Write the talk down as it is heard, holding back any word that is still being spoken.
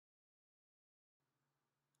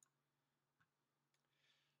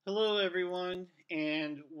Hello, everyone,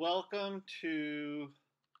 and welcome to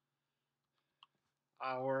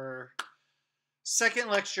our second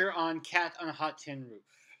lecture on Cat on a Hot Tin Roof.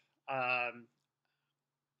 Um,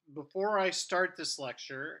 Before I start this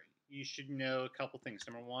lecture, you should know a couple things.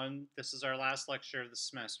 Number one, this is our last lecture of the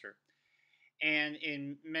semester. And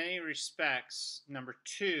in many respects, number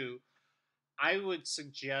two, I would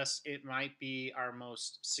suggest it might be our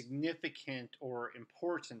most significant or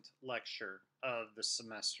important lecture of the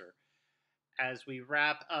semester, as we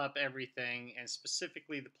wrap up everything, and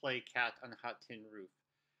specifically the play Cat on a Hot Tin Roof.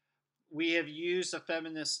 We have used a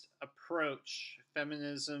feminist approach,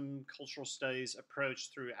 feminism, cultural studies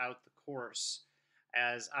approach throughout the course,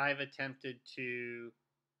 as I've attempted to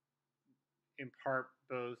impart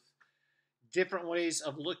both different ways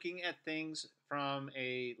of looking at things from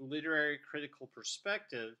a literary critical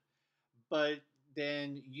perspective, but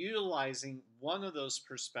then utilizing one of those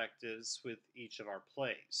perspectives with each of our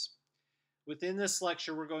plays. Within this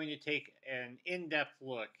lecture, we're going to take an in depth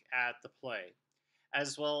look at the play,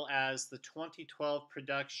 as well as the 2012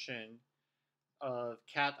 production of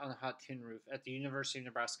Cat on a Hot Tin Roof at the University of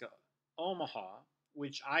Nebraska Omaha,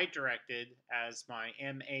 which I directed as my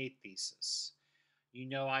MA thesis. You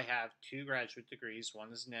know, I have two graduate degrees,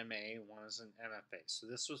 one is an MA, one is an MFA. So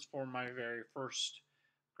this was for my very first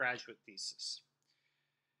graduate thesis.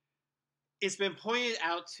 It's been pointed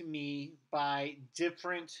out to me by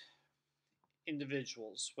different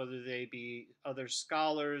individuals, whether they be other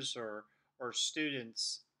scholars or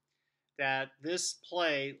students, that this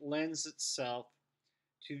play lends itself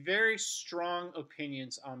to very strong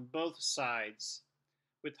opinions on both sides,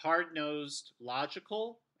 with hard nosed,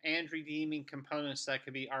 logical, and redeeming components that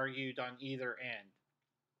can be argued on either end.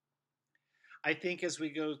 I think as we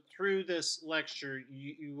go through this lecture,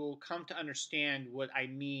 you will come to understand what I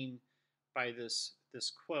mean by this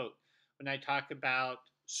quote when I talk about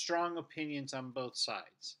strong opinions on both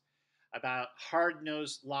sides, about hard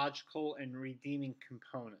nosed, logical, and redeeming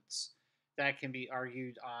components that can be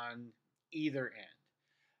argued on either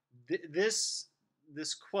end. This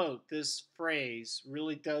quote, this phrase,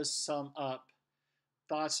 really does sum up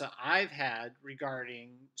thoughts that I've had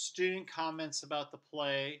regarding student comments about the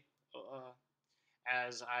play,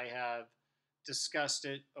 as I have discussed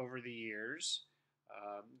it over the years,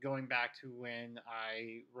 going back to when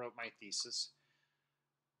I wrote my thesis,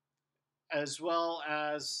 as well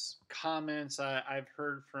as comments I've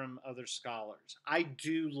heard from other scholars. I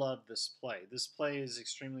do love this play. This play is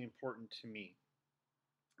extremely important to me,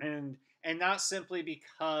 and not simply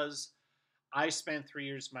because I spent 3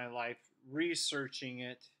 years of my life researching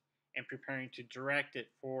it and preparing to direct it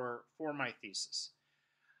for my thesis.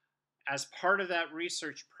 As part of that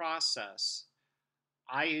research process,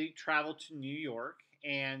 I traveled to New York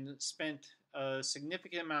and spent a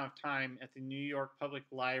significant amount of time at the New York Public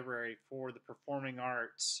Library for the Performing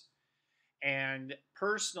Arts, and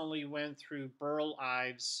personally went through Burl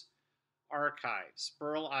Ives' archives.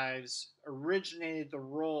 Burl Ives originated the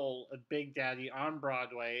role of Big Daddy on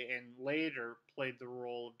Broadway and later played the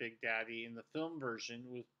role of Big Daddy in the film version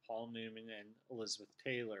with Paul Newman and Elizabeth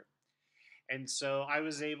Taylor. And so I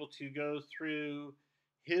was able to go through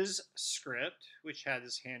his script, which had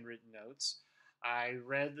his handwritten notes. I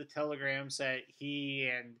read the telegrams that he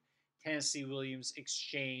and Tennessee Williams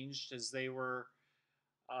exchanged as they were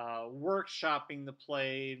workshopping the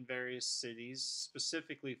play in various cities,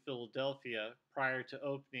 specifically Philadelphia, prior to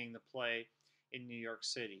opening the play in New York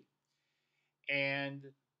City. And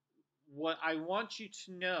what I want you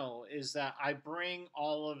to know is that I bring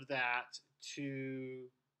all of that to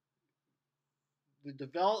the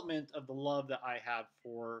development of the love that I have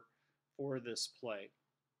for this play.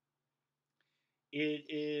 It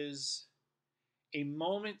is a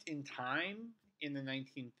moment in time in the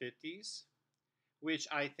 1950s, which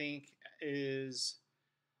I think is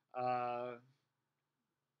uh,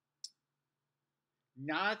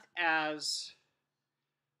 not as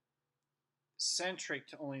centric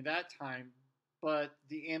to only that time, but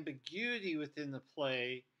the ambiguity within the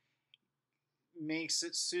play makes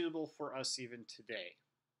it suitable for us even today.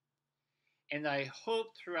 And I hope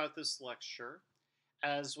throughout this lecture,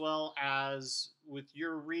 as well as with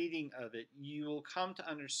your reading of it, you will come to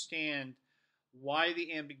understand why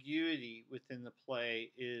the ambiguity within the play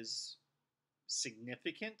is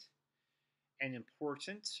significant and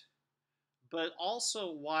important, but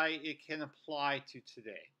also why it can apply to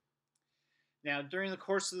today. Now, during the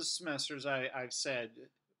course of the semester, as I've said,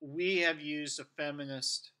 we have used a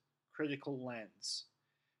feminist critical lens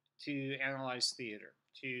to analyze theater,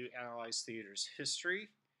 to analyze theater's history,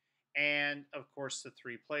 and of course the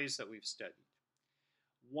three plays that we've studied.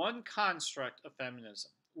 One construct of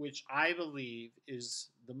feminism which I believe is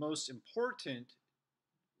the most important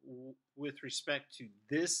with respect to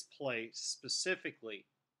this play specifically,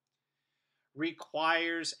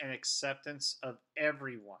 requires an acceptance of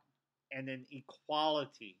everyone and an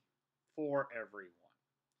equality for everyone.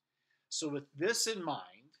 So, with this in mind,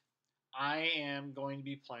 I am going to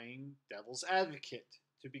be playing devil's advocate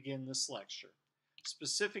to begin this lecture,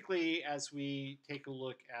 specifically as we take a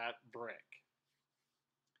look at Brick.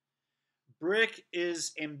 Brick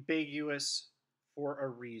is ambiguous for a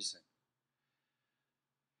reason.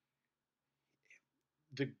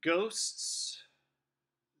 The ghosts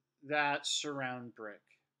that surround Brick,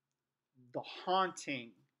 the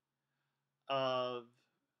haunting of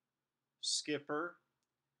Skipper,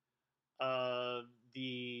 of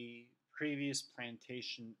the previous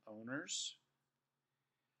plantation owners,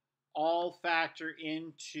 all factor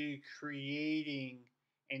into creating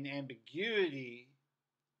an ambiguity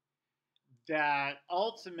that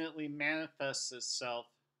ultimately manifests itself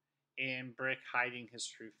in Brick hiding his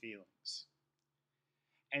true feelings.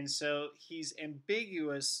 And so he's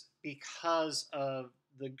ambiguous because of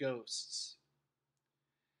the ghosts.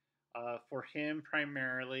 For him,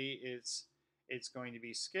 primarily, it's going to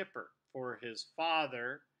be Skipper. For his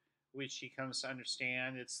father, which he comes to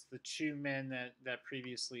understand, it's the two men that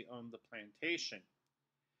previously owned the plantation.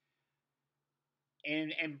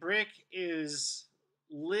 And Brick is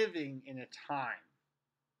living in a time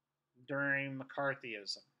during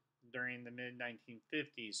McCarthyism, during the mid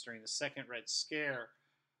 1950s, during the Second Red Scare,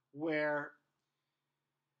 where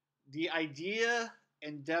the idea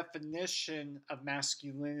and definition of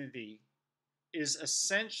masculinity is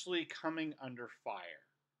essentially coming under fire.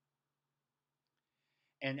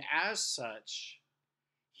 And as such,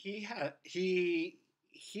 he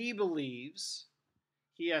believes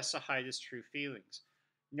he has to hide his true feelings.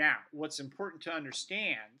 Now, what's important to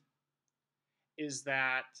understand is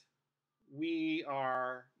that we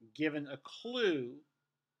are given a clue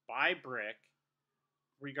by Brick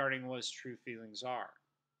regarding what his true feelings are.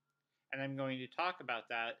 And I'm going to talk about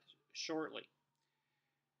that shortly.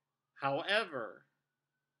 However,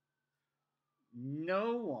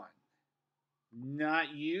 no one,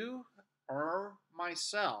 not you or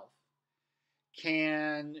myself,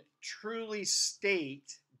 can truly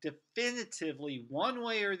state definitively, one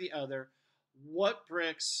way or the other, what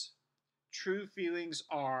Brick's true feelings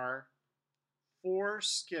are for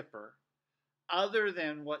Skipper, other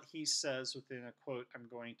than what he says within a quote I'm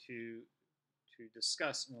going to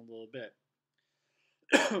discuss in a little bit.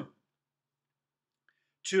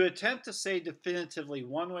 To attempt to say definitively,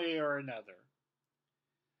 one way or another,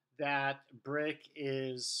 that Brick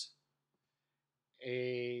is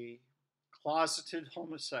a closeted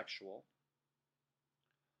homosexual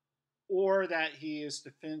or that he is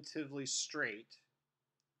definitively straight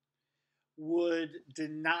would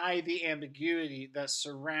deny the ambiguity that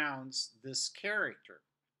surrounds this character.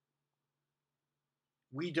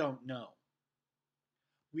 We don't know.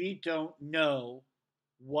 We don't know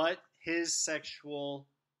what his sexual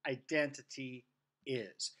identity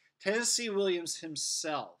is. Tennessee Williams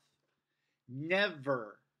himself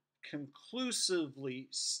never conclusively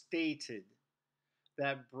stated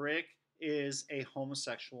that Brick is a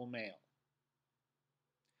homosexual male.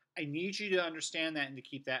 I need you to understand that and to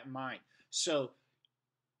keep that in mind. So,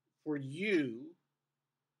 for you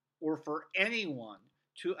or for anyone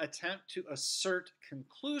to attempt to assert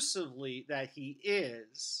conclusively that he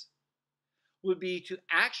is would be to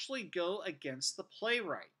actually go against the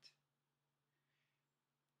playwright.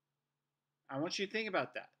 I want you to think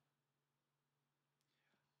about that.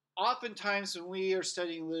 Oftentimes when we are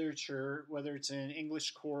studying literature, whether it's in an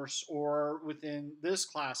English course or within this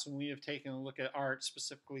class when we have taken a look at art,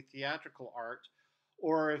 specifically theatrical art,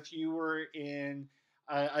 or if you were in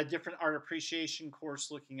a different art appreciation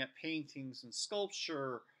course looking at paintings and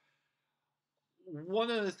sculpture,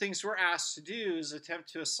 one of the things we're asked to do is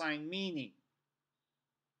attempt to assign meaning.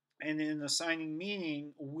 And in assigning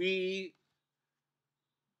meaning, we,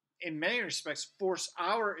 in many respects, force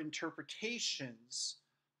our interpretations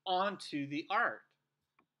onto the art.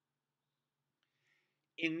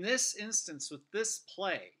 In this instance, with this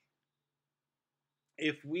play,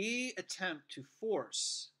 if we attempt to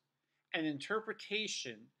force an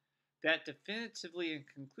interpretation that definitively and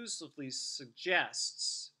conclusively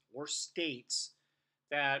suggests or states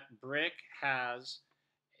that Brick has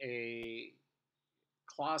a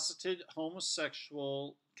closeted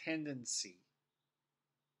homosexual tendency,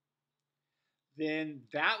 then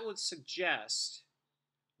that would suggest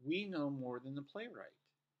we know more than the playwright.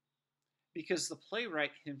 Because the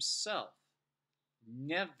playwright himself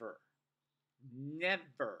never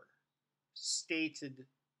stated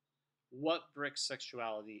what brick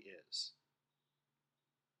sexuality is.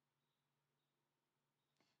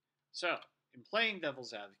 So, in playing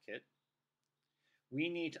devil's advocate, we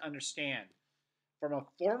need to understand from a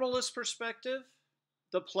formalist perspective,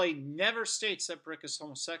 the play never states that Brick is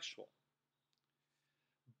homosexual.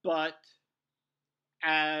 But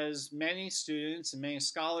as many students and many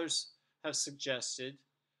scholars have suggested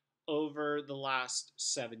over the last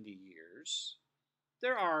 70 years,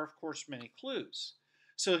 there are, of course, many clues.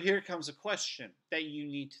 So here comes a question that you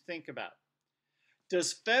need to think about.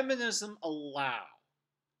 Does feminism allow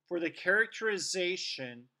for the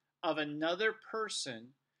characterization of another person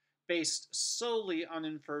based solely on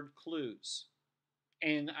inferred clues?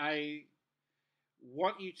 And I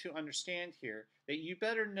want you to understand here that you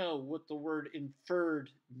better know what the word inferred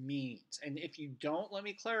means. And if you don't, let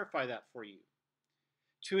me clarify that for you.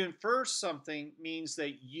 To infer something means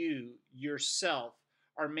that you yourself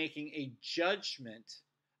are making a judgment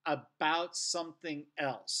about something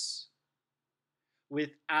else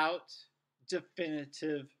without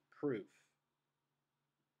definitive proof.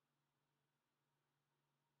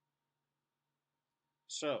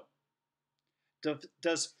 So,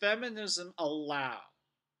 does feminism allow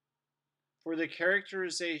for the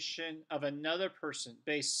characterization of another person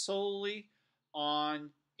based solely on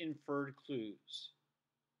inferred clues?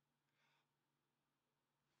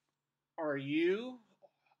 Are you,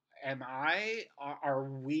 am I, are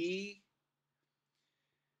we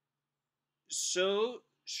so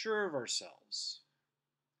sure of ourselves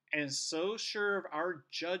and so sure of our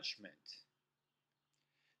judgment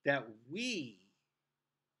that we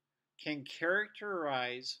can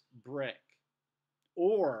characterize Brick,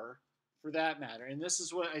 or for that matter, and this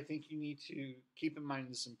is what I think you need to keep in mind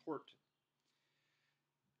is important,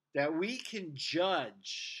 that we can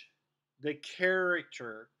judge the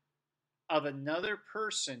character of another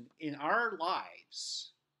person in our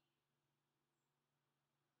lives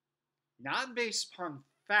not based upon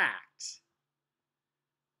fact,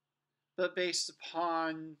 but based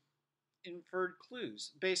upon inferred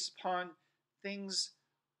clues, based upon things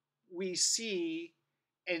we see,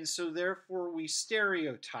 and so therefore we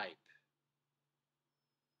stereotype.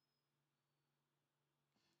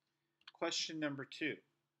 Question number 2.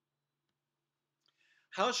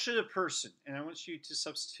 How should a person, and I want you to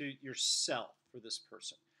substitute yourself for this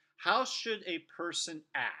person, how should a person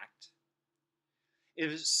act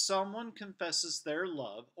if someone confesses their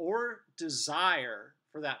love or desire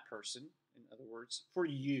for that person, in other words, for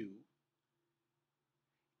you,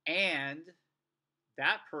 and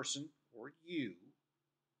that person or you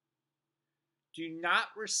do not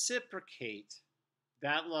reciprocate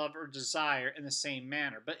that love or desire in the same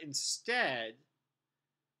manner, but instead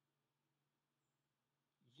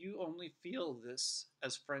you only feel this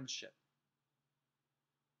as friendship?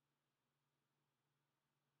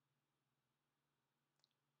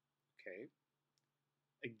 Okay.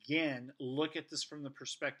 Again, look at this from the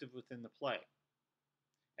perspective within the play.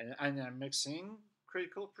 And I'm mixing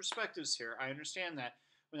critical perspectives here. I understand that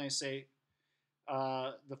when I say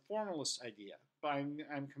the formalist idea, but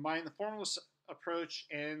I'm combining the formalist approach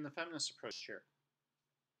and the feminist approach here.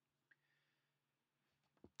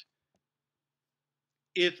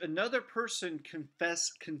 If another person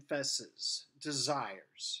confesses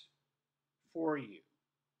desires for you,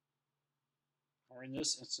 or in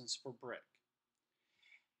this instance for Brick,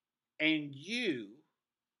 and you,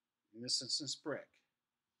 in this instance Brick,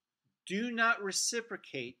 do not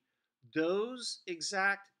reciprocate those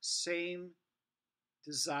exact same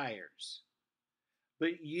desires,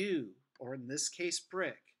 but you, or in this case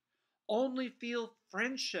Brick, only feel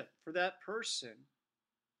friendship for that person,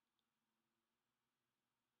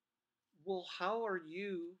 well, how are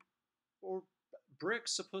you or Brick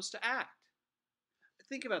supposed to act?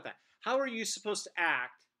 Think about that. How are you supposed to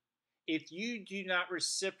act if you do not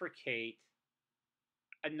reciprocate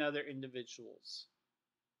another individual's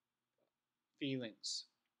feelings?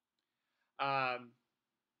 Um,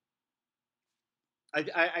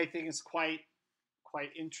 I think it's quite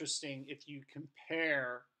interesting if you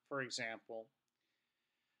compare, for example,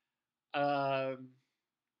 um,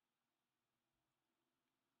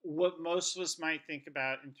 what most of us might think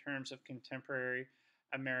about in terms of contemporary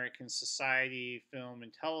American society, film,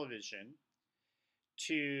 and television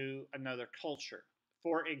to another culture.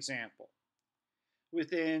 For example,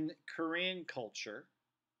 within Korean culture,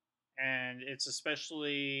 and it's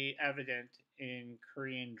especially evident in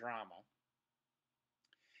Korean drama,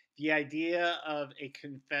 the idea of a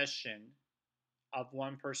confession of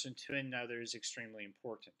one person to another is extremely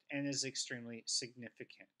important and is extremely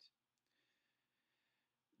significant.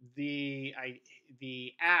 The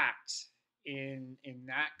the act in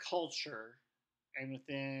that culture and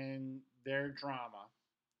within their drama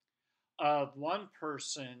of one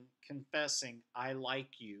person confessing, I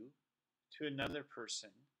like you, to another person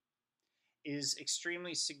is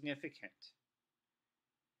extremely significant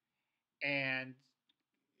and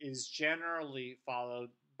is generally followed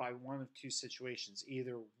by one of two situations.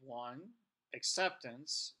 Either one,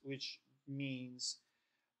 acceptance, which means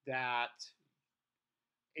that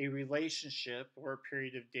a relationship or a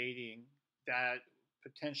period of dating that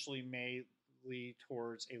potentially may lead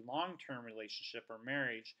towards a long term relationship or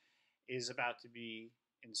marriage is about to be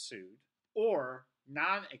ensued, or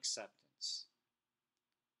non acceptance,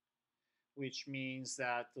 which means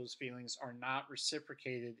that those feelings are not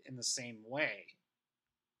reciprocated in the same way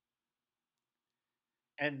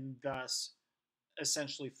and thus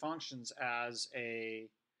essentially functions as a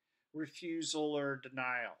refusal or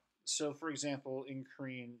denial. So, for example, in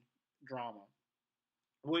Korean drama,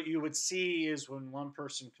 what you would see is when one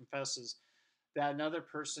person confesses that another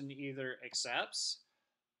person either accepts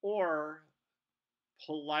or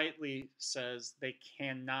politely says they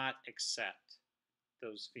cannot accept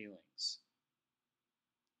those feelings.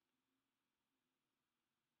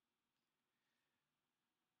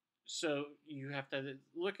 So you have to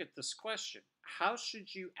look at this question: how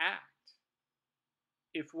should you act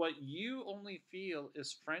if what you only feel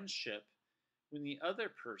is friendship when the other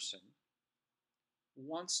person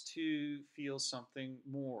wants to feel something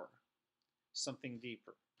more, something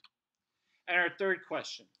deeper? And our third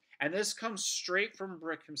question, and this comes straight from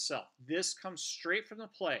Brick himself, this comes straight from the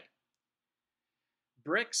play.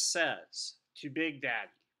 Brick says to Big Daddy,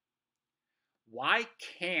 why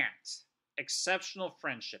can't exceptional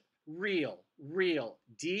friendship, real,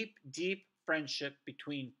 deep friendship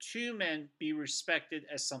between two men be respected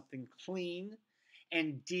as something clean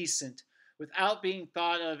and decent without being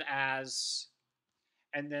thought of as,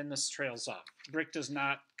 and then this trails off. Brick does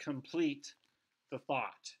not complete the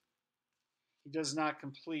thought. He does not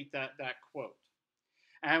complete that quote.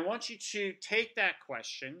 And I want you to take that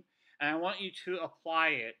question and I want you to apply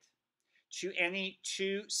it to any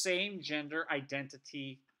two same gender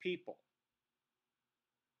identity people.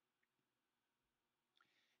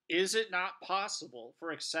 Is it not possible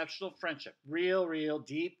for exceptional friendship, real,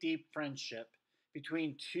 deep friendship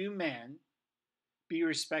between two men be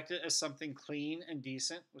respected as something clean and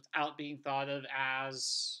decent without being thought of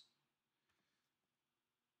as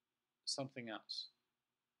something else?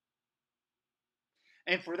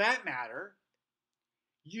 And for that matter,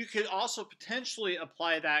 you could also potentially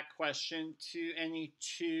apply that question to any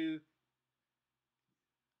two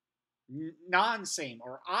non same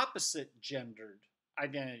or opposite gendered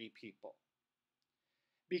identity people.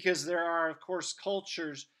 Because there are, of course,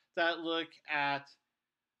 cultures that look at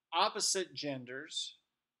opposite genders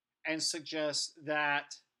and suggest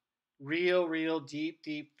that real,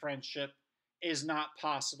 deep friendship is not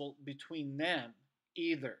possible between them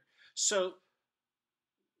either. So,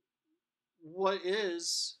 what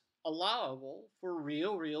is allowable for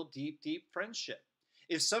real, deep friendship?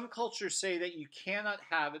 If some cultures say that you cannot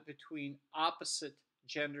have it between opposite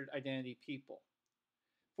gendered identity people,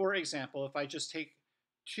 for example, if I just take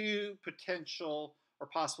two potential or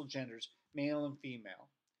possible genders, male and female,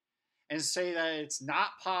 and say that it's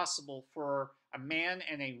not possible for a man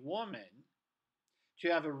and a woman to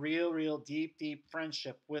have a real, deep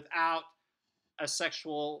friendship without a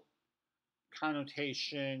sexual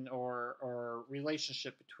connotation or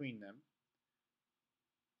relationship between them.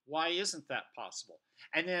 Why isn't that possible?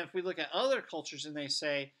 And then if we look at other cultures and they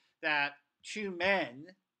say that two men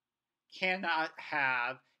cannot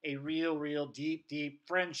have a real, deep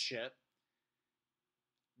friendship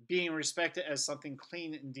being respected as something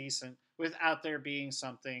clean and decent without there being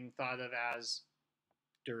something thought of as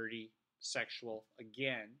dirty, sexual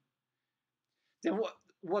again, then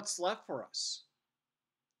what's left for us?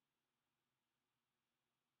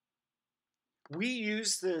 We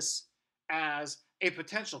use this as a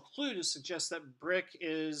potential clue to suggest that Brick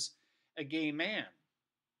is a gay man.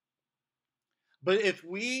 But if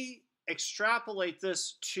we extrapolate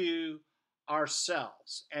this to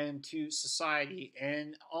ourselves and to society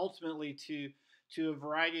and ultimately to a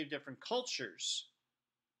variety of different cultures,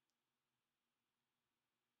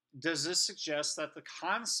 does this suggest that the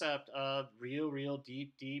concept of real,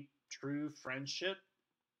 deep, true friendship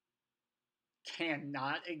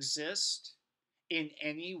cannot exist in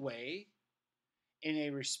any way in a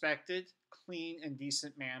respected, clean, and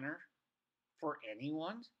decent manner for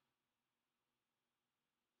anyone?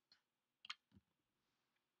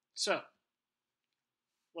 So,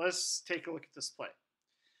 let's take a look at this play.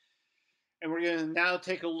 And we're going to now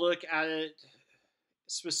take a look at it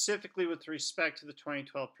specifically with respect to the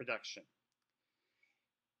 2012 production.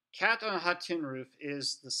 Cat on a Hot Tin Roof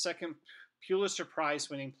is the second Pulitzer Prize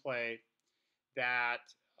winning play that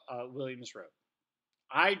Williams wrote.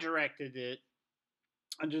 I directed it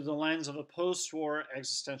under the lens of a post-war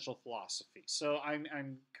existential philosophy. So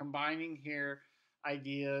I'm combining here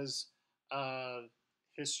ideas of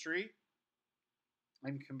history.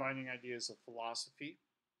 I'm combining ideas of philosophy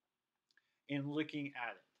and looking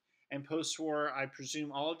at it. And post-war, I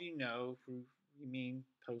presume all of you know who you mean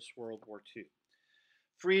post-World War II.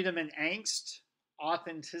 Freedom and angst,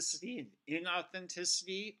 authenticity and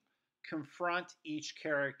inauthenticity confront each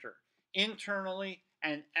character internally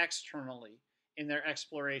and externally in their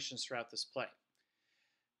explorations throughout this play.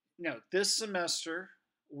 Note, this semester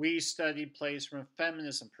we studied plays from a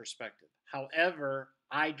feminism perspective. However,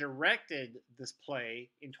 I directed this play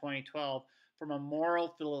in 2012 from a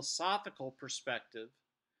moral philosophical perspective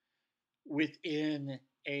within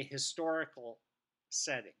a historical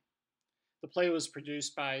setting. The play was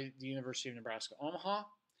produced by the University of Nebraska Omaha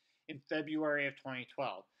in February of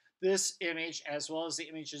 2012. This image, as well as the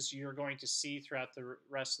images you're going to see throughout the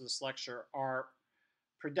rest of this lecture, are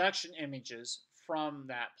production images from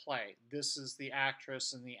that play. This is the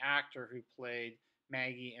actress and the actor who played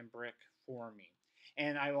Maggie and Brick for me.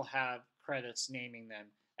 And I will have credits naming them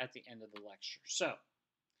at the end of the lecture. So,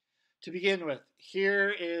 to begin with,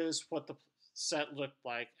 here is what the set looked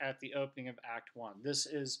like at the opening of Act 1. This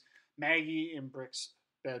is Maggie and Brick's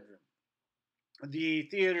bedroom. The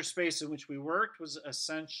theater space in which we worked was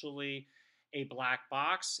essentially a black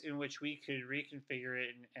box in which we could reconfigure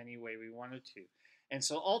it in any way we wanted to. And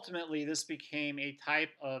so ultimately, this became a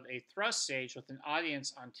type of a thrust stage with an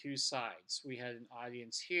audience on two sides. We had an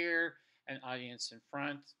audience here, an audience in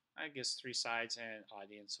front, I guess three sides, and an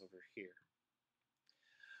audience over here.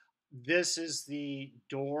 This is the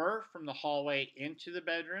door from the hallway into the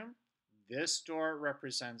bedroom. This door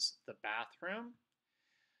represents the bathroom.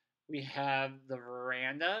 We have the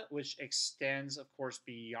veranda, which extends, of course,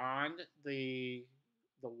 beyond the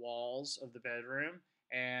walls of the bedroom.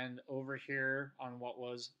 And over here on what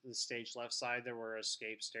was the stage left side, there were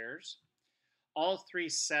escape stairs. All three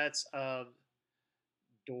sets of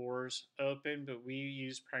doors open, but we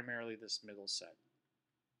use primarily this middle set.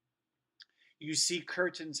 You see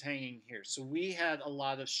curtains hanging here. So we had a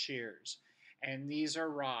lot of shears, and these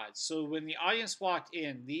are rods. So when the audience walked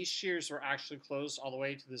in, these shears were actually closed all the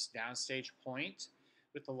way to this downstage point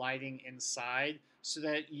with the lighting inside so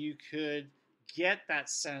that you could get that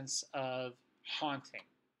sense of haunting.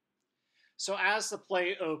 So as the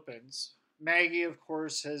play opens, Maggie, of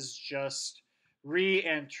course, has just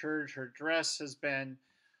re-entered. Her dress has been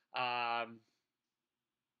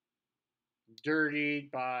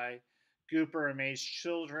dirtied by Gooper and May's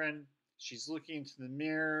children. She's looking into the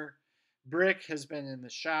mirror. Brick has been in the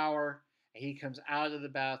shower. He comes out of the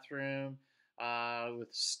bathroom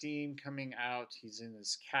with steam coming out. He's in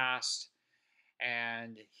his cast,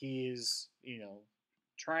 and he's,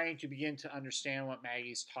 trying to begin to understand what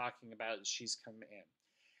Maggie's talking about as she's come in.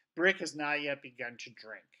 Brick has not yet begun to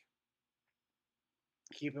drink.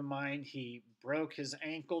 Keep in mind, he broke his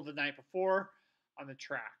ankle the night before on the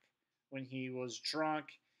track when he was drunk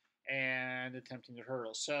and attempting to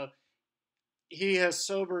hurdle. So he has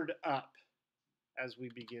sobered up as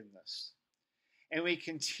we begin this. And we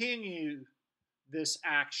continue this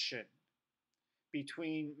action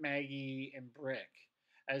between Maggie and Brick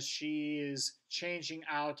as she is changing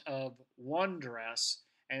out of one dress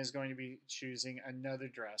and is going to be choosing another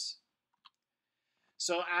dress.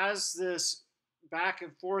 So as this back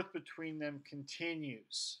and forth between them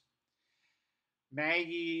continues,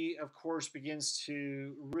 Maggie, of course, begins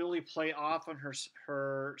to really play off on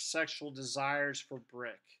her sexual desires for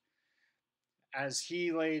Brick as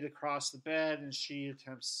he laid across the bed and she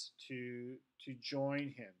attempts to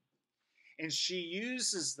join him. And she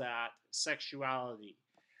uses that sexuality.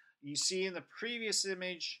 You see in the previous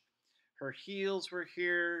image, her heels were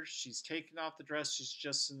here. She's taken off the dress. She's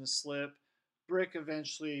just in the slip. Brick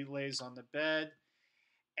eventually lays on the bed.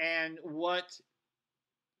 And what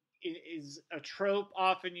is a trope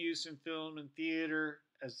often used in film and theater,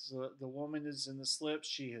 as the woman is in the slip,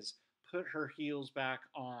 she has put her heels back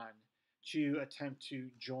on to attempt to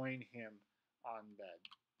join him on bed.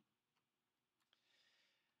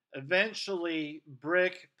 Eventually,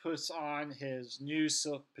 Brick puts on his new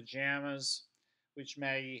silk pajamas, which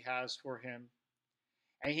Maggie has for him,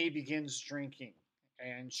 and he begins drinking.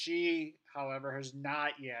 And she, however, has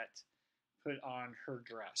not yet put on her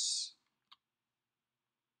dress.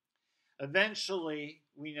 Eventually,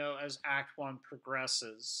 we know as Act 1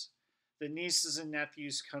 progresses, the nieces and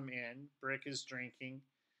nephews come in. Brick is drinking.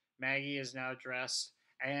 Maggie is now dressed.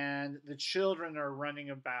 And the children are running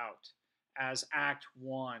about as Act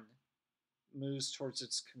 1 moves towards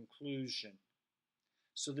its conclusion.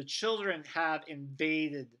 So the children have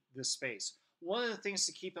invaded the space. One of the things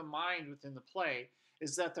to keep in mind within the play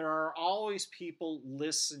is that there are always people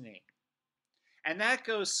listening. And that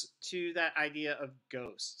goes to that idea of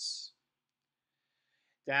ghosts.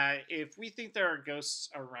 That if we think there are ghosts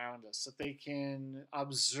around us, that they can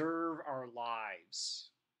observe our lives,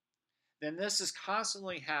 then this is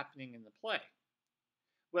constantly happening in the play.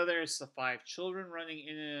 Whether it's the five children running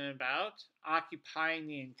in and about, occupying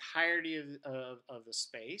the entirety of the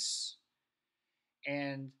space,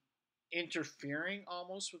 and interfering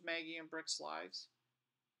almost with Maggie and Brick's lives,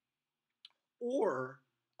 or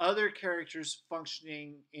other characters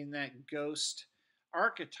functioning in that ghost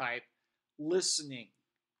archetype, listening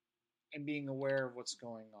and being aware of what's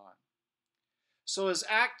going on. So as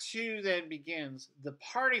Act 2 then begins, the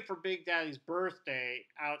party for Big Daddy's birthday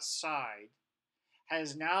outside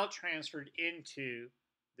has now transferred into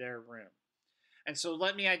their room. And so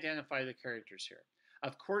let me identify the characters here.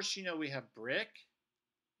 Of course, you know we have Brick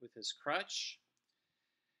with his crutch.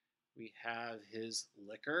 We have his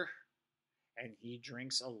liquor, and he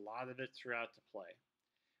drinks a lot of it throughout the play.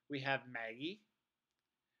 We have Maggie.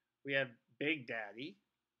 We have Big Daddy.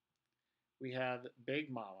 We have Big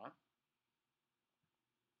Mama.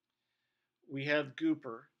 We have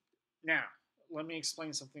Gooper. Now, let me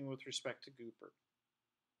explain something with respect to Gooper.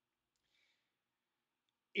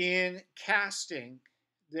 In casting,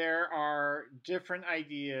 there are different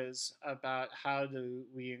ideas about how do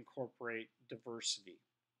we incorporate diversity.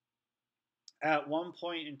 At one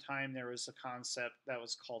point in time, there was a concept that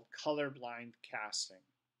was called colorblind casting.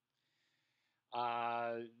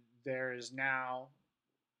 There is now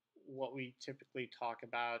what we typically talk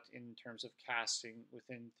about in terms of casting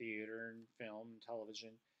within theater and film and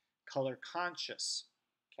television, color conscious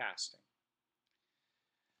casting.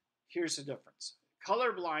 Here's the difference.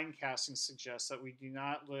 Colorblind casting suggests that we do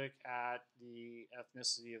not look at the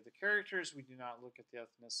ethnicity of the characters, we do not look at the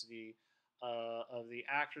ethnicity of the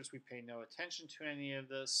actors, we pay no attention to any of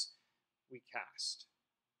this, we cast.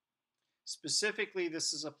 Specifically,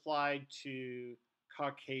 this is applied to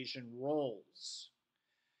Caucasian roles.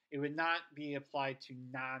 It would not be applied to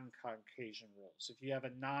non-Caucasian roles. If you have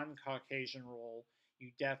a non-Caucasian role,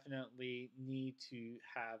 you definitely need to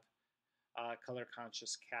have color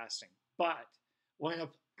conscious casting. But when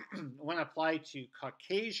when applied to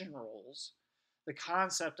Caucasian roles, the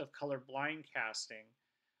concept of colorblind casting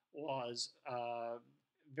was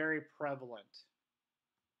very prevalent.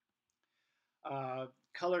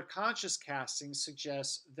 Color conscious casting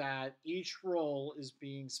suggests that each role is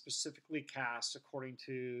being specifically cast according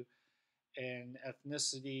to an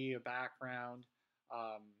ethnicity, a background,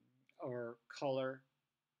 or color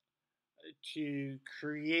to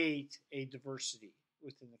create a diversity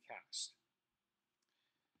within the cast.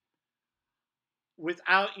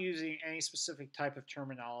 Without using any specific type of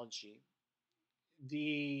terminology,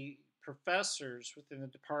 the professors within the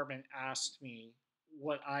department asked me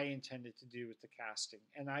what I intended to do with the casting.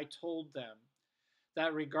 And I told them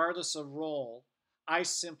that regardless of role, I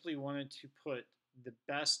simply wanted to put the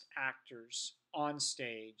best actors on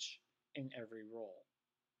stage in every role.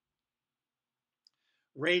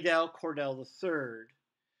 Raydell Cordell III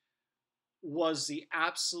was the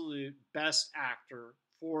absolute best actor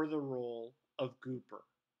for the role of Gooper,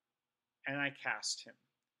 and I cast him,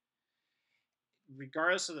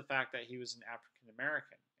 regardless of the fact that he was an African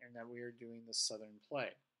American and that we are doing this Southern play.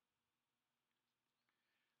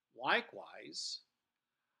 Likewise,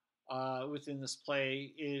 within this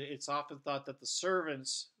play, it's often thought that the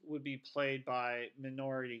servants would be played by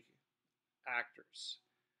minority actors.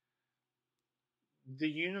 The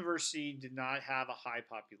university did not have a high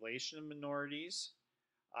population of minorities,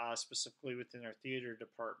 specifically within our theater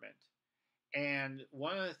department. And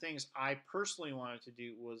one of the things I personally wanted to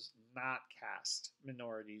do was not cast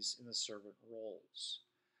minorities in the servant roles.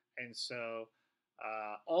 And so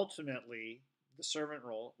ultimately, the servant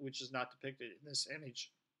role, which is not depicted in this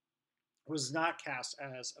image, was not cast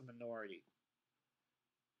as a minority.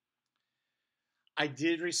 I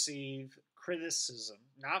did receive criticism,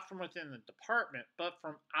 not from within the department, but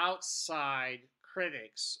from outside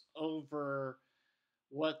critics over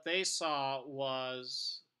what they saw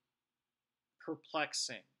was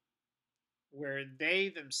perplexing, where they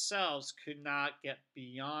themselves could not get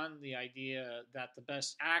beyond the idea that the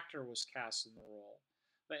best actor was cast in the role,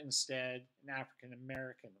 but instead an African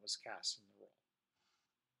American was cast in the role.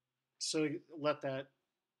 So let that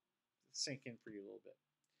sink in for you a little bit.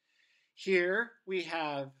 Here we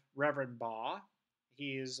have Reverend Baugh.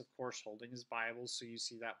 He is, of course, holding his Bible, so you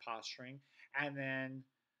see that posturing. And then,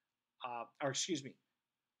 or excuse me,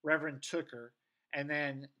 Reverend Tooker, and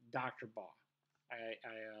then Dr. Baugh. I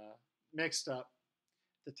mixed up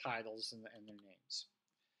the titles and their names.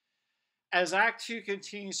 As Act Two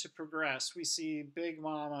continues to progress, we see Big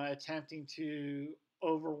Mama attempting to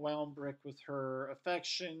overwhelm Brick with her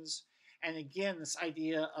affections. And again, this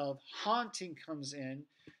idea of haunting comes in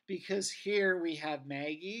because here we have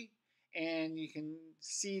Maggie, and you can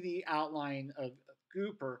see the outline of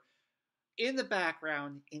Gooper in the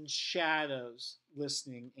background in shadows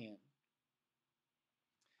listening in.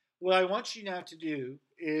 What I want you now to do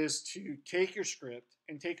is to take your script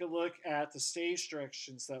and take a look at the stage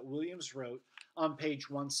directions that Williams wrote on page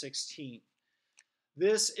 116.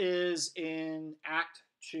 This is in Act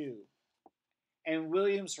 2, and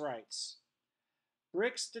Williams writes,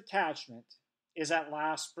 Brick's detachment is at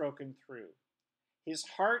last broken through. His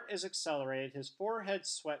heart is accelerated, his forehead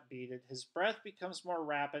sweat beaded, his breath becomes more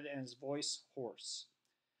rapid, and his voice hoarse.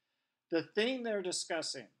 The thing they're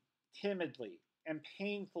discussing, timidly and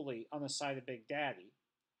painfully on the side of Big Daddy,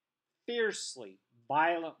 fiercely,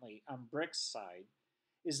 violently on Brick's side,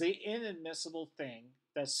 is the inadmissible thing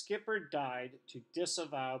that Skipper died to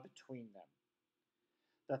disavow between them.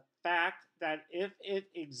 The fact that if it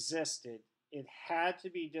existed, it had to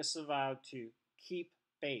be disavowed to keep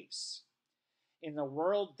face in the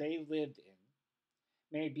world they lived in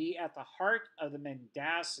may be at the heart of the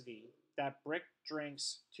mendacity that Brick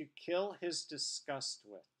drinks to kill his disgust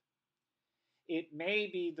with. It may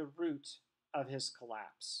be the root of his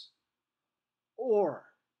collapse. Or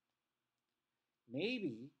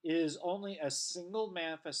maybe it is only a single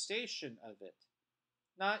manifestation of it,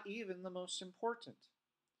 not even the most important.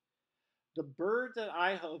 The bird that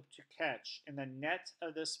I hope to catch in the net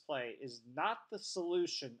of this play is not the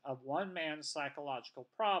solution of one man's psychological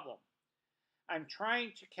problem. I'm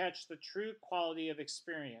trying to catch the true quality of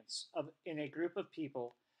experience in a group of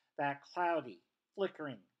people, that cloudy,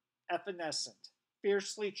 flickering, evanescent,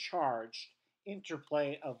 fiercely charged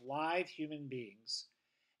interplay of live human beings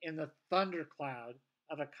in the thundercloud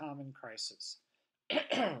of a common crisis.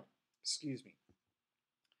 Excuse me.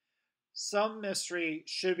 Some mystery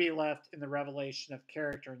should be left in the revelation of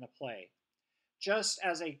character in the play, just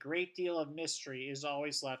as a great deal of mystery is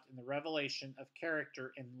always left in the revelation of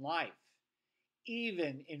character in life,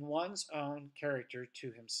 even in one's own character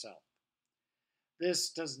to himself.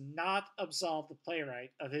 This does not absolve the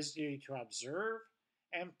playwright of his duty to observe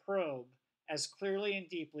and probe as clearly and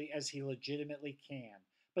deeply as he legitimately can,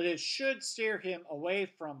 but it should steer him away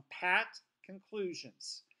from pat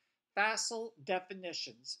conclusions, facile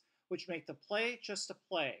definitions, which make the play just a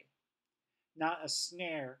play, not a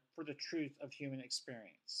snare for the truth of human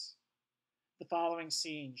experience. The following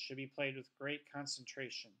scene should be played with great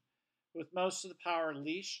concentration, with most of the power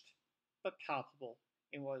leashed but palpable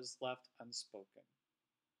in what is left unspoken.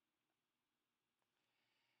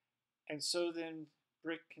 And so then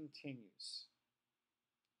Brick continues.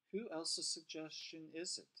 Who else's suggestion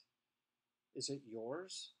is it? Is it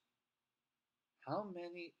yours? How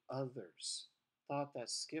many others thought that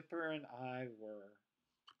Skipper and I were?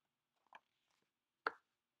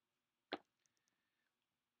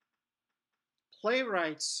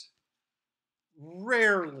 Playwrights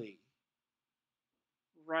rarely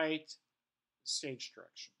write stage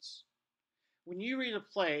directions. When you read a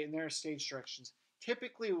play and there are stage directions,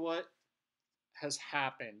 typically what has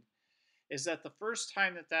happened is that the first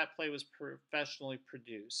time that that play was professionally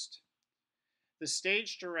produced, the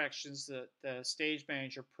stage directions that the stage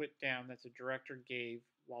manager put down that the director gave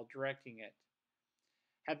while directing it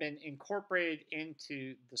have been incorporated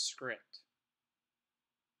into the script.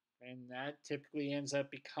 And that typically ends up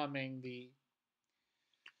becoming the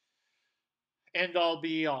end all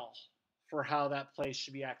be all for how that play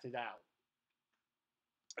should be acted out.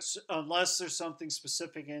 So, unless there's something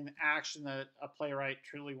specific in action that a playwright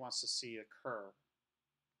truly wants to see occur,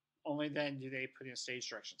 only then do they put in stage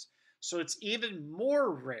directions. So it's even more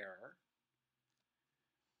rare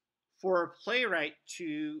for a playwright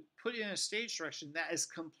to put in a stage direction that is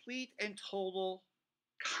complete and total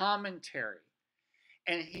commentary.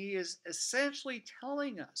 And he is essentially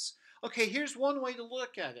telling us, okay, here's one way to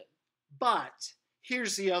look at it, but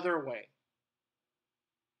here's the other way.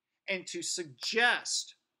 And to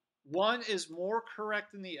suggest one is more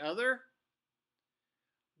correct than the other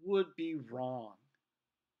would be wrong.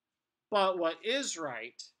 But what is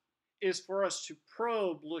right is for us to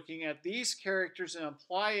probe looking at these characters and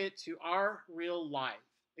apply it to our real life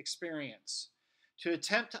experience, to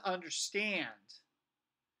attempt to understand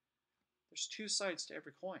there's two sides to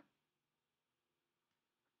every coin.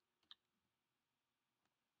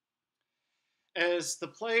 As the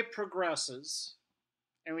play progresses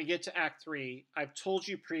and we get to Act 3, I've told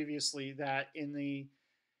you previously that in the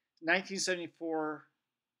 1974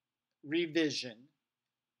 revision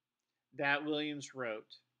that Williams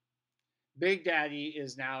wrote, Big Daddy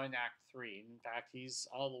is now in Act 3. In fact, he's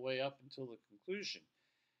all the way up until the conclusion.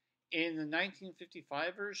 In the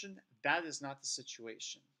 1955 version, that is not the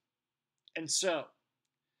situation. And so,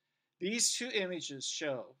 these two images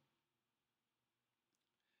show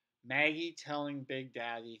Maggie telling Big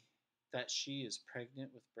Daddy that she is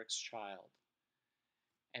pregnant with Brick's child,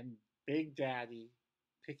 and Big Daddy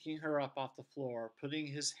picking her up off the floor, putting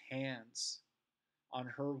his hands on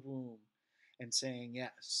her womb, and saying,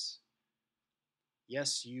 Yes,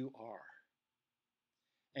 yes, you are.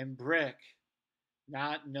 And Brick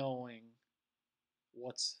not knowing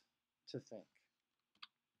what's to think.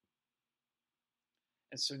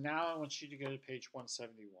 And so now I want you to go to page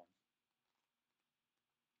 171.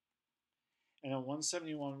 And on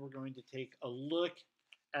 171, we're going to take a look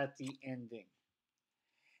at the ending.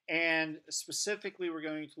 And specifically, we're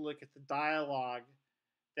going to look at the dialogue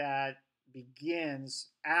that begins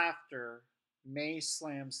after May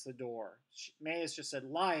slams the door. May has just said,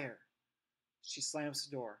 liar. She slams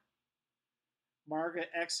the door. Margaret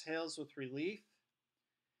exhales with relief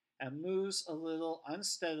and moves a little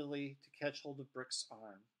unsteadily to catch hold of Brick's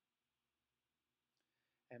arm.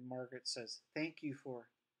 And Margaret says, thank you for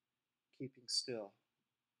keeping still,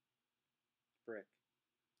 Brick.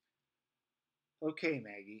 Okay,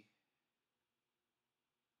 Maggie.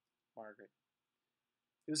 Margaret.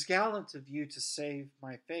 It was gallant of you to save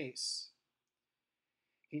my face.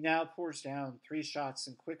 He now pours down 3 shots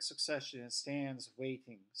in quick succession and stands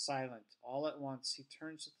waiting, silent. All at once, he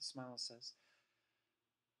turns with a smile and says,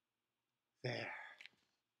 there.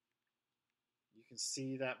 You can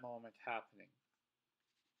see that moment happening.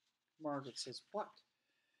 Margaret says, what?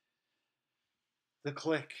 The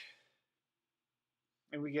click.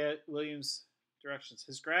 And we get William's directions.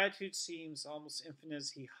 His gratitude seems almost infinite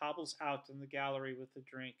as he hobbles out in the gallery with a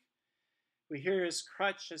drink. We hear his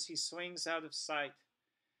crutch as he swings out of sight.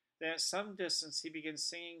 Then at some distance he begins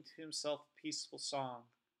singing to himself a peaceful song.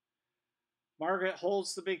 Margaret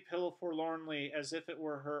holds the big pillow forlornly as if it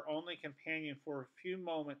were her only companion for a few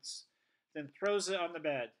moments, then throws it on the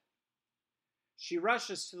bed. She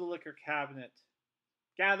rushes to the liquor cabinet,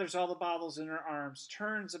 gathers all the bottles in her arms,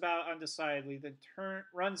 turns about undecidedly, then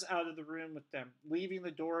runs out of the room with them, leaving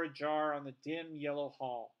the door ajar on the dim yellow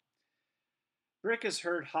hall. Brick is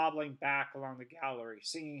heard hobbling back along the gallery,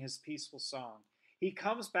 singing his peaceful song. He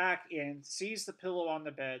comes back in, sees the pillow on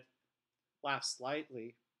the bed, laughs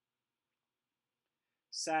lightly,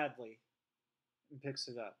 sadly, and picks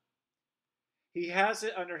it up. He has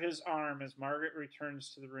it under his arm as Margaret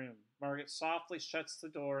returns to the room. Margaret softly shuts the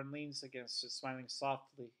door and leans against it, smiling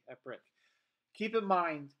softly at Brick. Keep in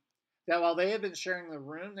mind that while they have been sharing the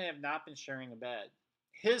room, they have not been sharing a bed.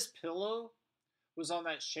 His pillow was on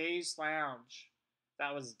that chaise lounge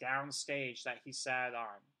that was downstage that he sat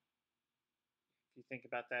on. If you think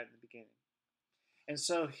about that in the beginning. And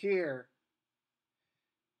so here,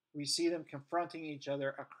 we see them confronting each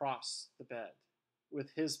other across the bed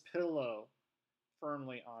with his pillow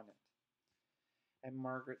firmly on it. And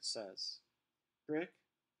Margaret says, Brick,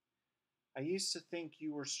 I used to think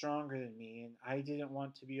you were stronger than me, and I didn't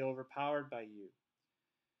want to be overpowered by you.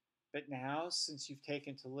 But now, since you've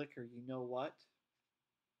taken to liquor, you know what?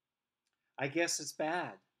 I guess it's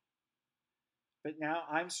bad. But now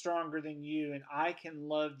I'm stronger than you, and I can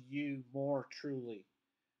love you more truly.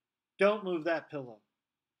 Don't move that pillow.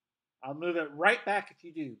 I'll move it right back if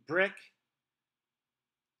you do, Brick.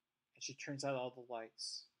 And she turns out all the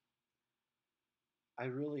lights. I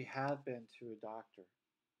really have been to a doctor.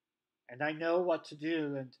 And I know what to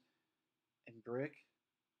do, and Brick,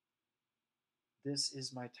 this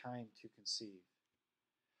is my time to conceive.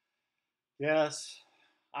 Yes,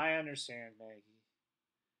 I understand, Maggie.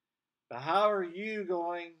 But how are you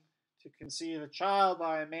going to conceive a child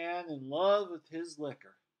by a man in love with his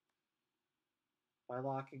liquor? By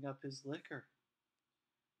locking up his liquor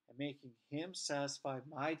and making him satisfy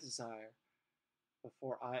my desire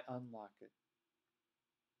before I unlock it.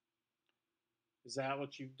 Is that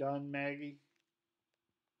what you've done, Maggie?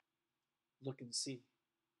 Look and see.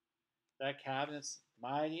 That cabinet's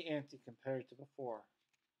mighty empty compared to before.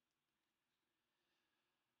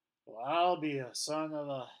 Well, I'll be a son of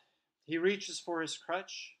a... He reaches for his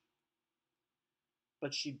crutch,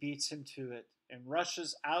 but she beats him to it and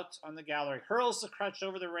rushes out on the gallery, hurls the crutch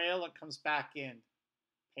over the rail, and comes back in,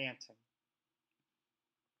 panting.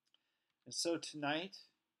 And so tonight,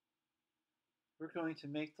 we're going to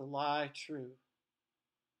make the lie true.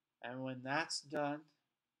 And when that's done,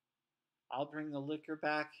 I'll bring the liquor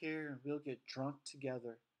back here and we'll get drunk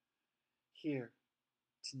together. Here,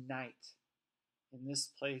 tonight, in this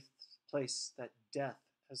place that death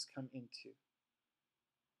has come into.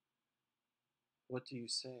 What do you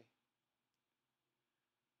say?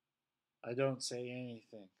 I don't say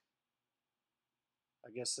anything. I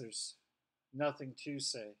guess there's nothing to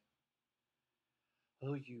say.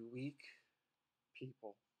 Oh, you weak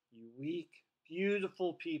people, you weak,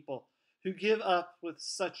 beautiful people who give up with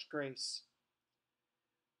such grace.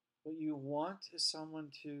 What you want is someone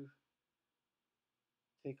to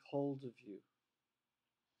take hold of you.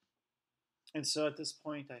 And so at this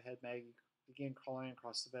point, I had Maggie begin crawling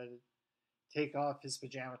across the bed, take off his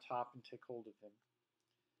pajama top, and take hold of him.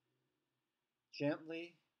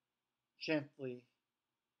 Gently, gently,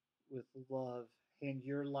 with love, hand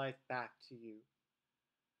your life back to you,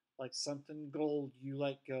 like something gold you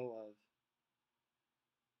let go of.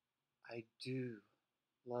 I do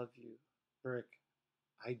love you, Brick.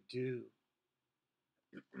 I do.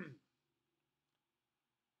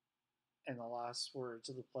 And the last words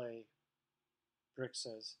of the play, Brick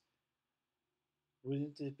says,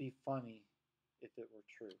 wouldn't it be funny if it were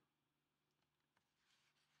true?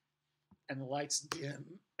 And the lights dim,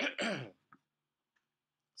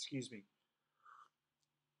 excuse me,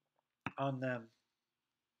 on them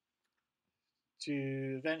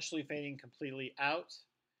to eventually fading completely out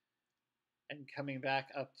and coming back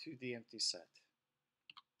up to the empty set.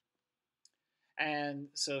 And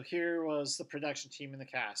so here was the production team and the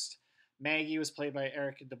cast. Maggie was played by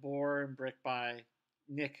Erica DeBoer and Brick by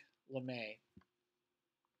Nick LeMay.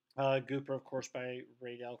 Gooper, of course, by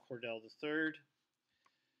Raydell Cordell III.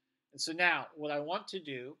 And so now, what I want to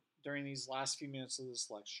do during these last few minutes of this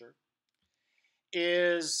lecture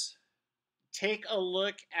is take a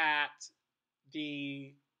look at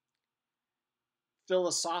the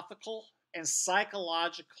philosophical and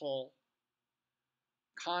psychological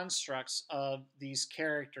constructs of these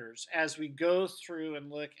characters as we go through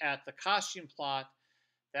and look at the costume plot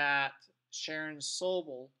that Sharon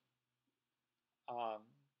Sobel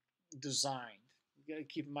designed.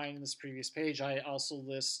 Keep in mind in this previous page, I also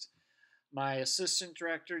list my assistant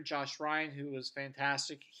director, Josh Ryan, who was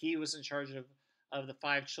fantastic. He was in charge of the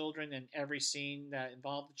 5 children, and every scene that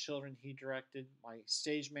involved the children, he directed. My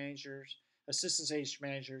stage managers, assistant stage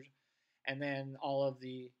managers, and then all of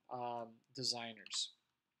the designers.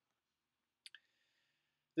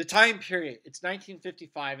 The time period, it's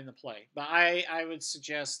 1955 in the play, but I would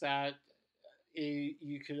suggest that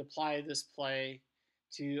you could apply this play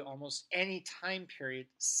to almost any time period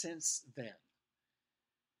since then.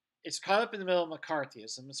 It's caught up in the middle of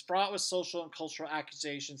McCarthyism. It's fraught with social and cultural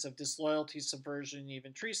accusations of disloyalty, subversion, and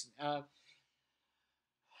even treason.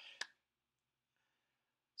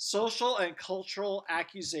 Social and cultural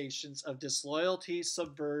accusations of disloyalty,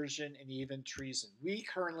 subversion, and even treason. We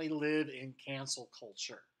currently live in cancel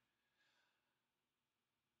culture.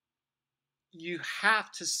 You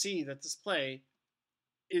have to see that this play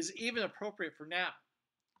is even appropriate for now.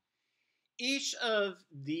 Each of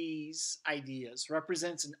these ideas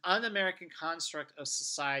represents an un-American construct of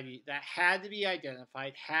society that had to be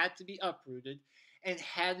identified, had to be uprooted, and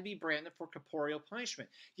had to be branded for corporeal punishment.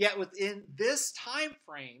 Yet within this time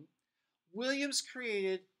frame, Williams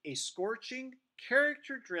created a scorching,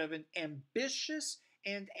 character-driven, ambitious,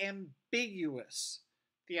 and ambiguous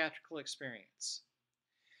theatrical experience.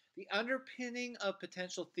 The underpinning of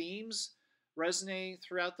potential themes resonating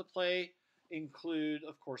throughout the play include,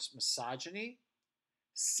 of course, misogyny,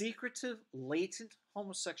 secretive, latent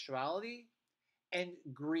homosexuality, and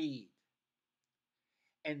greed.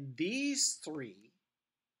 And these 3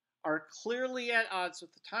 are clearly at odds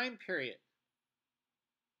with the time period.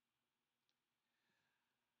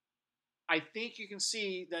 I think you can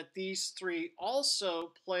see that these 3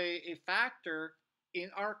 also play a factor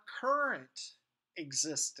in our current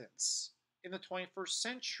existence in the 21st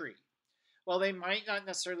century. While they might not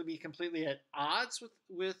necessarily be completely at odds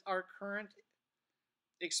with our current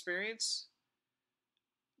experience,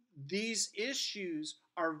 these issues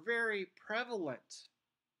are very prevalent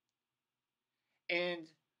and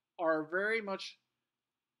are very much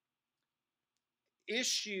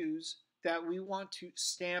issues that we want to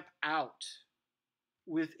stamp out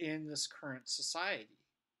within this current society.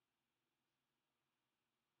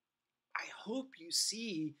 I hope you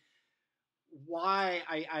see why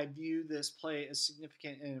I view this play as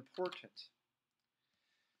significant and important.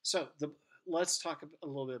 So let's talk a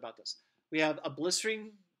little bit about this. We have a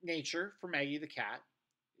blistering nature for Maggie the cat.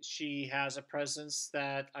 She has a presence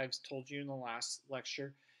that I've told you in the last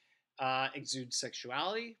lecture exudes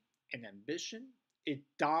sexuality and ambition. It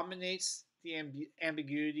dominates the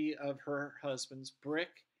ambiguity of her husband's Brick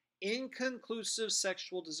inconclusive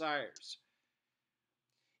sexual desires.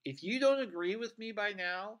 If you don't agree with me by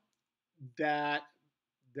now that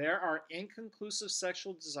there are inconclusive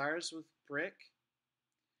sexual desires with Brick,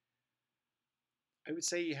 I would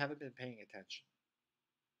say you haven't been paying attention.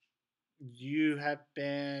 You have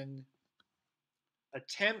been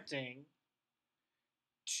attempting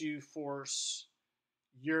to force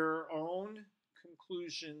your own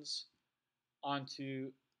conclusions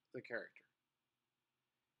onto the character.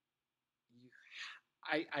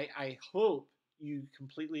 You, I hope you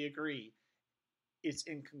completely agree it's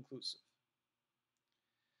inconclusive.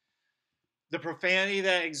 The profanity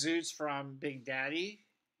that exudes from Big Daddy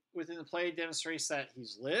within the play demonstrates that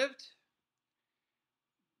he's lived.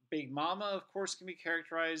 Big Mama, of course, can be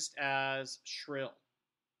characterized as shrill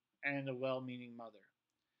and a well meaning mother.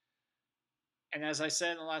 And as I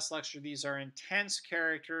said in the last lecture, these are intense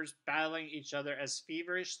characters battling each other as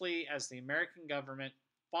feverishly as the American government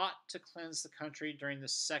fought to cleanse the country during the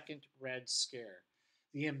Second Red Scare,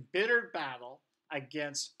 the embittered battle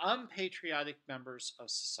against unpatriotic members of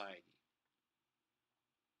society.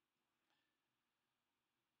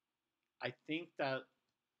 I think that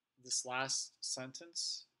this last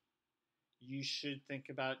sentence, you should think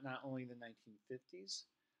about not only the 1950s,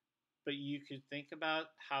 but you could think about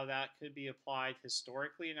how that could be applied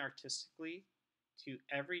historically and artistically to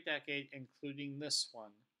every decade, including this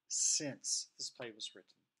one, since this play was written.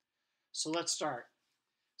 So let's start.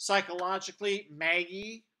 Psychologically,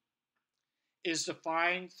 Maggie is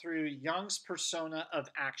defined through Jung's persona of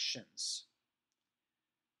actions.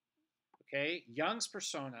 Okay, Jung's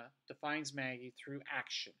persona defines Maggie through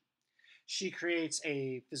action. She creates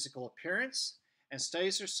a physical appearance and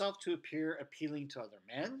studies herself to appear appealing to other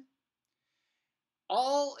men,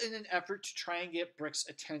 all in an effort to try and get Brick's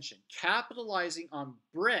attention, capitalizing on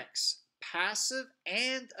Brick's passive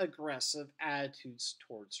and aggressive attitudes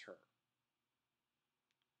towards her.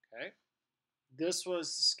 Okay, this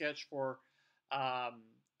was the sketch for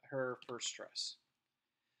her first dress.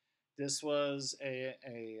 This was a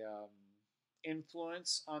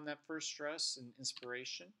influence on that first dress and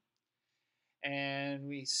inspiration. And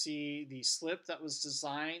we see the slip that was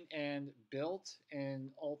designed and built,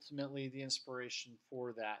 and ultimately the inspiration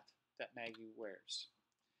for that Maggie wears.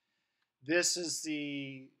 This is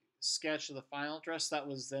the sketch of the final dress that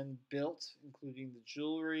was then built, including the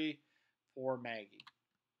jewelry for Maggie.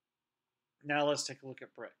 Now let's take a look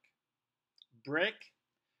at Brick. Brick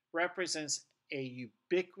represents a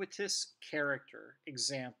ubiquitous character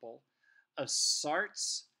example of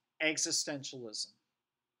Sartre's existentialism.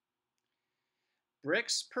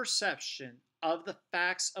 Brick's perception of the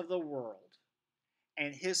facts of the world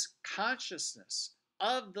and his consciousness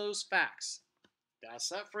of those facts, that's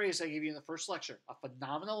that phrase I gave you in the first lecture, a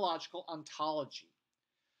phenomenological ontology,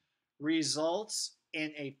 results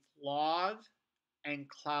in a flawed and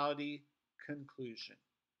cloudy conclusion.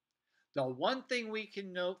 The one thing we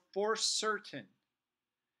can know for certain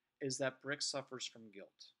is that Brick suffers from guilt.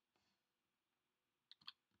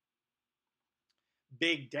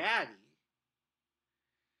 Big Daddy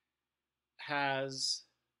has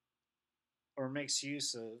or makes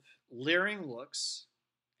use of leering looks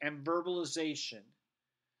and verbalization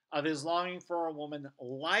of his longing for a woman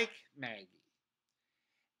like Maggie.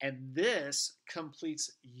 And this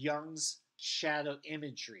completes Jung's shadow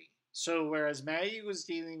imagery. So, whereas Maggie was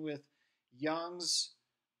dealing with Jung's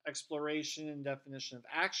exploration and definition of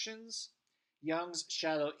actions, Jung's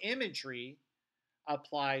shadow imagery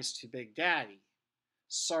applies to Big Daddy.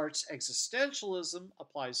 Sartre's existentialism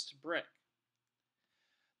applies to Brick.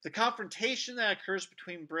 The confrontation that occurs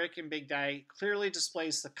between Brick and Big Daddy clearly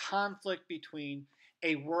displays the conflict between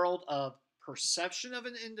a world of perception of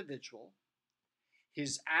an individual,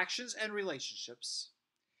 his actions and relationships,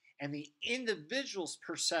 and the individual's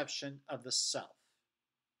perception of the self.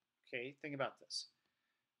 Okay, think about this.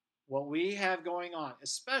 What we have going on,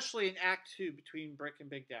 especially in Act 2 between Brick and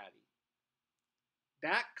Big Daddy,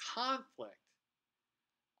 that conflict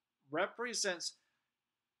represents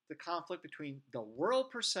the conflict between the world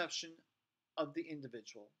perception of the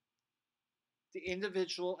individual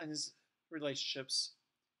and his relationships,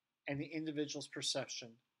 and the individual's perception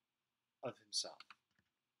of himself.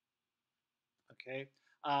 Okay?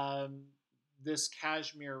 This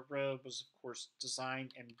cashmere robe was, of course,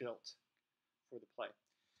 designed and built for the play.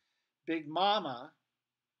 Big Mama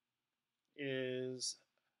is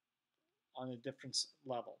on a different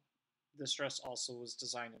level. This dress also was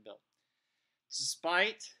designed and built.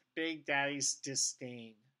 Despite Big Daddy's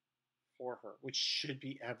disdain for her, which should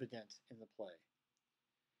be evident in the play,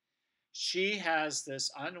 she has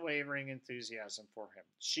this unwavering enthusiasm for him.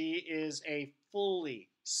 She is a fully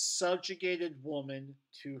subjugated woman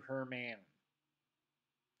to her man.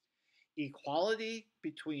 Equality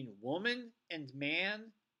between woman and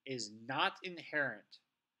man is not inherent,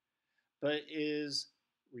 but is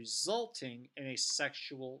resulting in a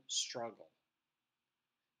sexual struggle.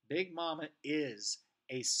 Big Mama is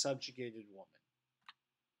a subjugated woman.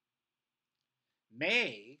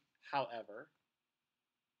 May, however,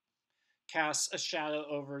 casts a shadow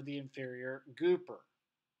over the inferior Gooper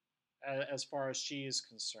as far as she is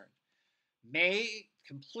concerned. May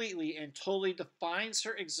completely and totally defines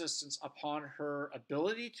her existence upon her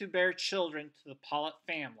ability to bear children to the Pollitt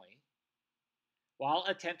family while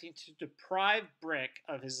attempting to deprive Brick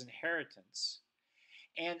of his inheritance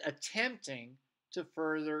and attempting to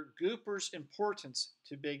further Gooper's importance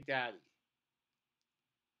to Big Daddy.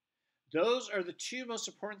 Those are the two most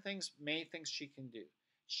important things May thinks she can do.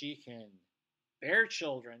 She can bear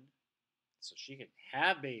children, so she can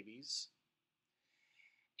have babies,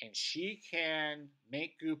 and she can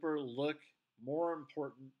make Gooper look more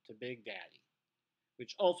important to Big Daddy,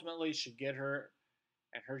 which ultimately should get her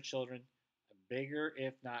and her children a bigger,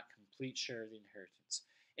 if not complete, share of the inheritance.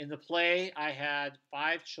 In the play, I had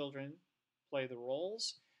 5 children play the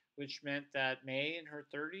roles, which meant that May in her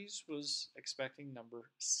 30s was expecting number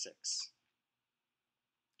 6.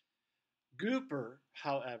 Gooper,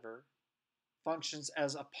 however, functions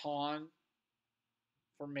as a pawn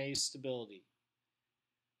for May's stability,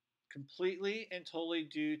 completely and totally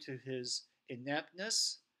due to his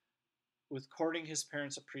ineptness with courting his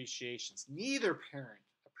parents' appreciations. Neither parent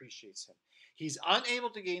appreciates him. He's unable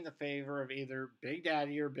to gain the favor of either Big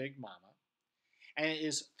Daddy or Big Mama, and it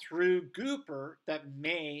is through Gooper that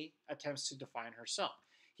May attempts to define herself.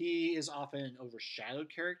 He is often an overshadowed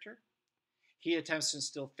character. He attempts to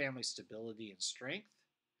instill family stability and strength,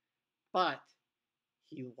 but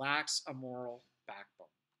he lacks a moral backbone.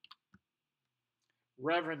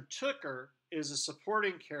 Reverend Tooker is a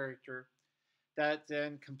supporting character that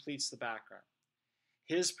then completes the background.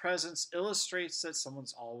 His presence illustrates that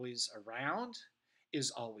someone's always around,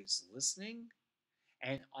 is always listening,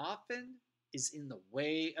 and often is in the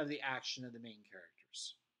way of the action of the main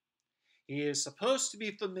characters. He is supposed to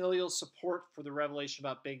be familial support for the revelation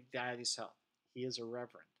about Big Daddy's health. He is a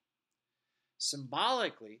reverend.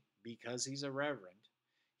 Symbolically, because he's a reverend,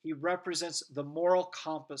 he represents the moral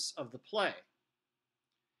compass of the play.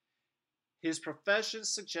 His profession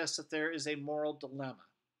suggests that there is a moral dilemma,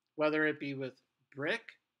 whether it be with Brick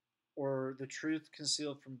or the truth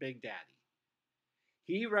concealed from Big Daddy.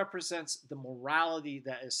 He represents the morality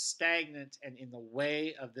that is stagnant and in the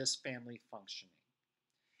way of this family functioning.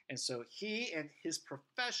 And so he and his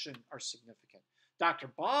profession are significant.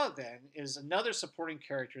 Dr. Baugh, then, is another supporting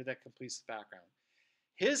character that completes the background.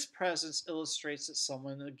 His presence illustrates that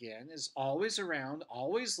someone, again, is always around,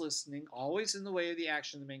 always listening, always in the way of the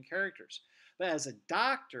action of the main characters. But as a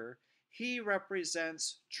doctor, he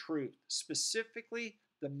represents truth, specifically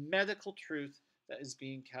the medical truth that is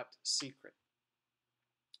being kept secret.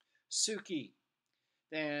 Suki,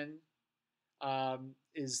 then,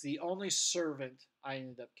 is the only servant I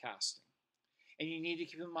ended up casting. And you need to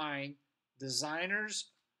keep in mind,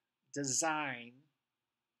 designers design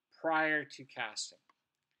prior to casting.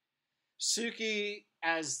 Suki,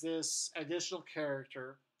 as this additional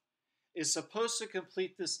character, is supposed to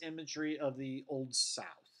complete this imagery of the Old South.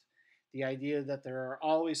 The idea that there are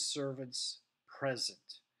always servants present,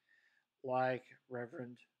 like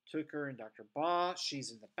Reverend Tooker and Dr. Baugh.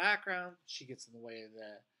 She's in the background. She gets in the way of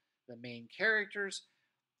the main characters.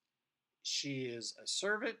 She is a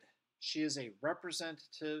servant. She is a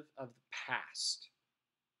representative of the past.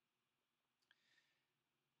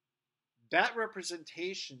 That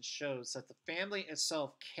representation shows that the family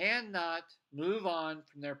itself cannot move on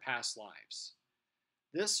from their past lives.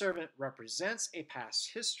 This servant represents a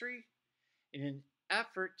past history in an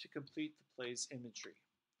effort to complete the play's imagery.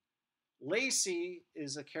 Lacey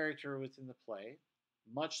is a character within the play,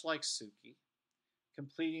 much like Suki,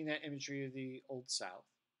 completing that imagery of the Old South.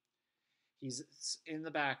 He's in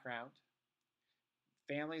the background.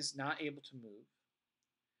 Family's not able to move.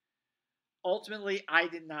 Ultimately, I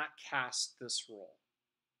did not cast this role.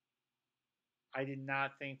 I did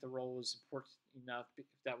not think the role was important enough,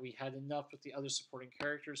 that we had enough with the other supporting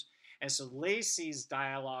characters. And so Lacey's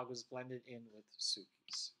dialogue was blended in with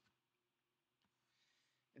Suki's.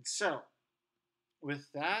 And so, with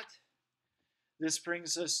that, this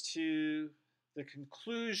brings us to the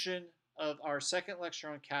conclusion of our second lecture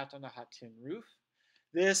on Cat on a Hot Tin Roof.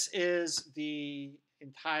 This is the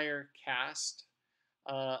entire cast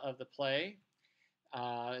of the play.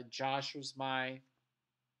 Josh was my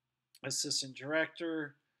assistant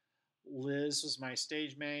director. Liz was my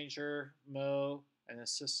stage manager. Mo, an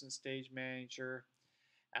assistant stage manager.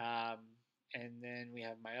 And then we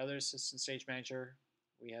have my other assistant stage manager.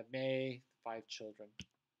 We have May, 5 children.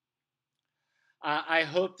 I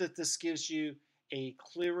hope that this gives you a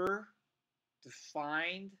clearer,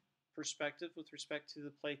 defined perspective with respect to the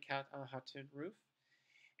play Cat on a Hot Tin Roof,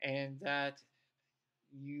 and that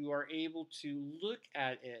you are able to look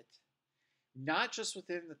at it not just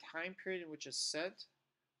within the time period in which it's set,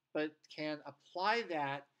 but can apply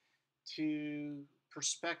that to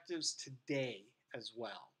perspectives today as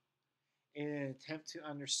well in an attempt to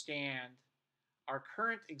understand our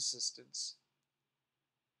current existence,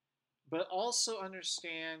 but also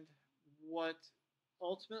understand what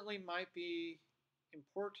ultimately might be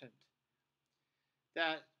important.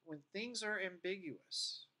 That when things are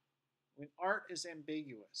ambiguous, when art is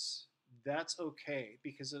ambiguous, that's okay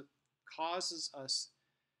because it causes us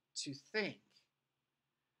to think.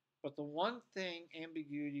 But the one thing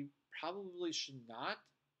ambiguity probably should not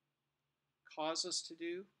cause us to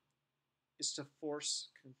do is to force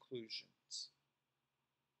conclusions.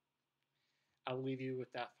 I'll leave you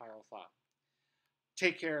with that final thought.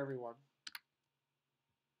 Take care, everyone.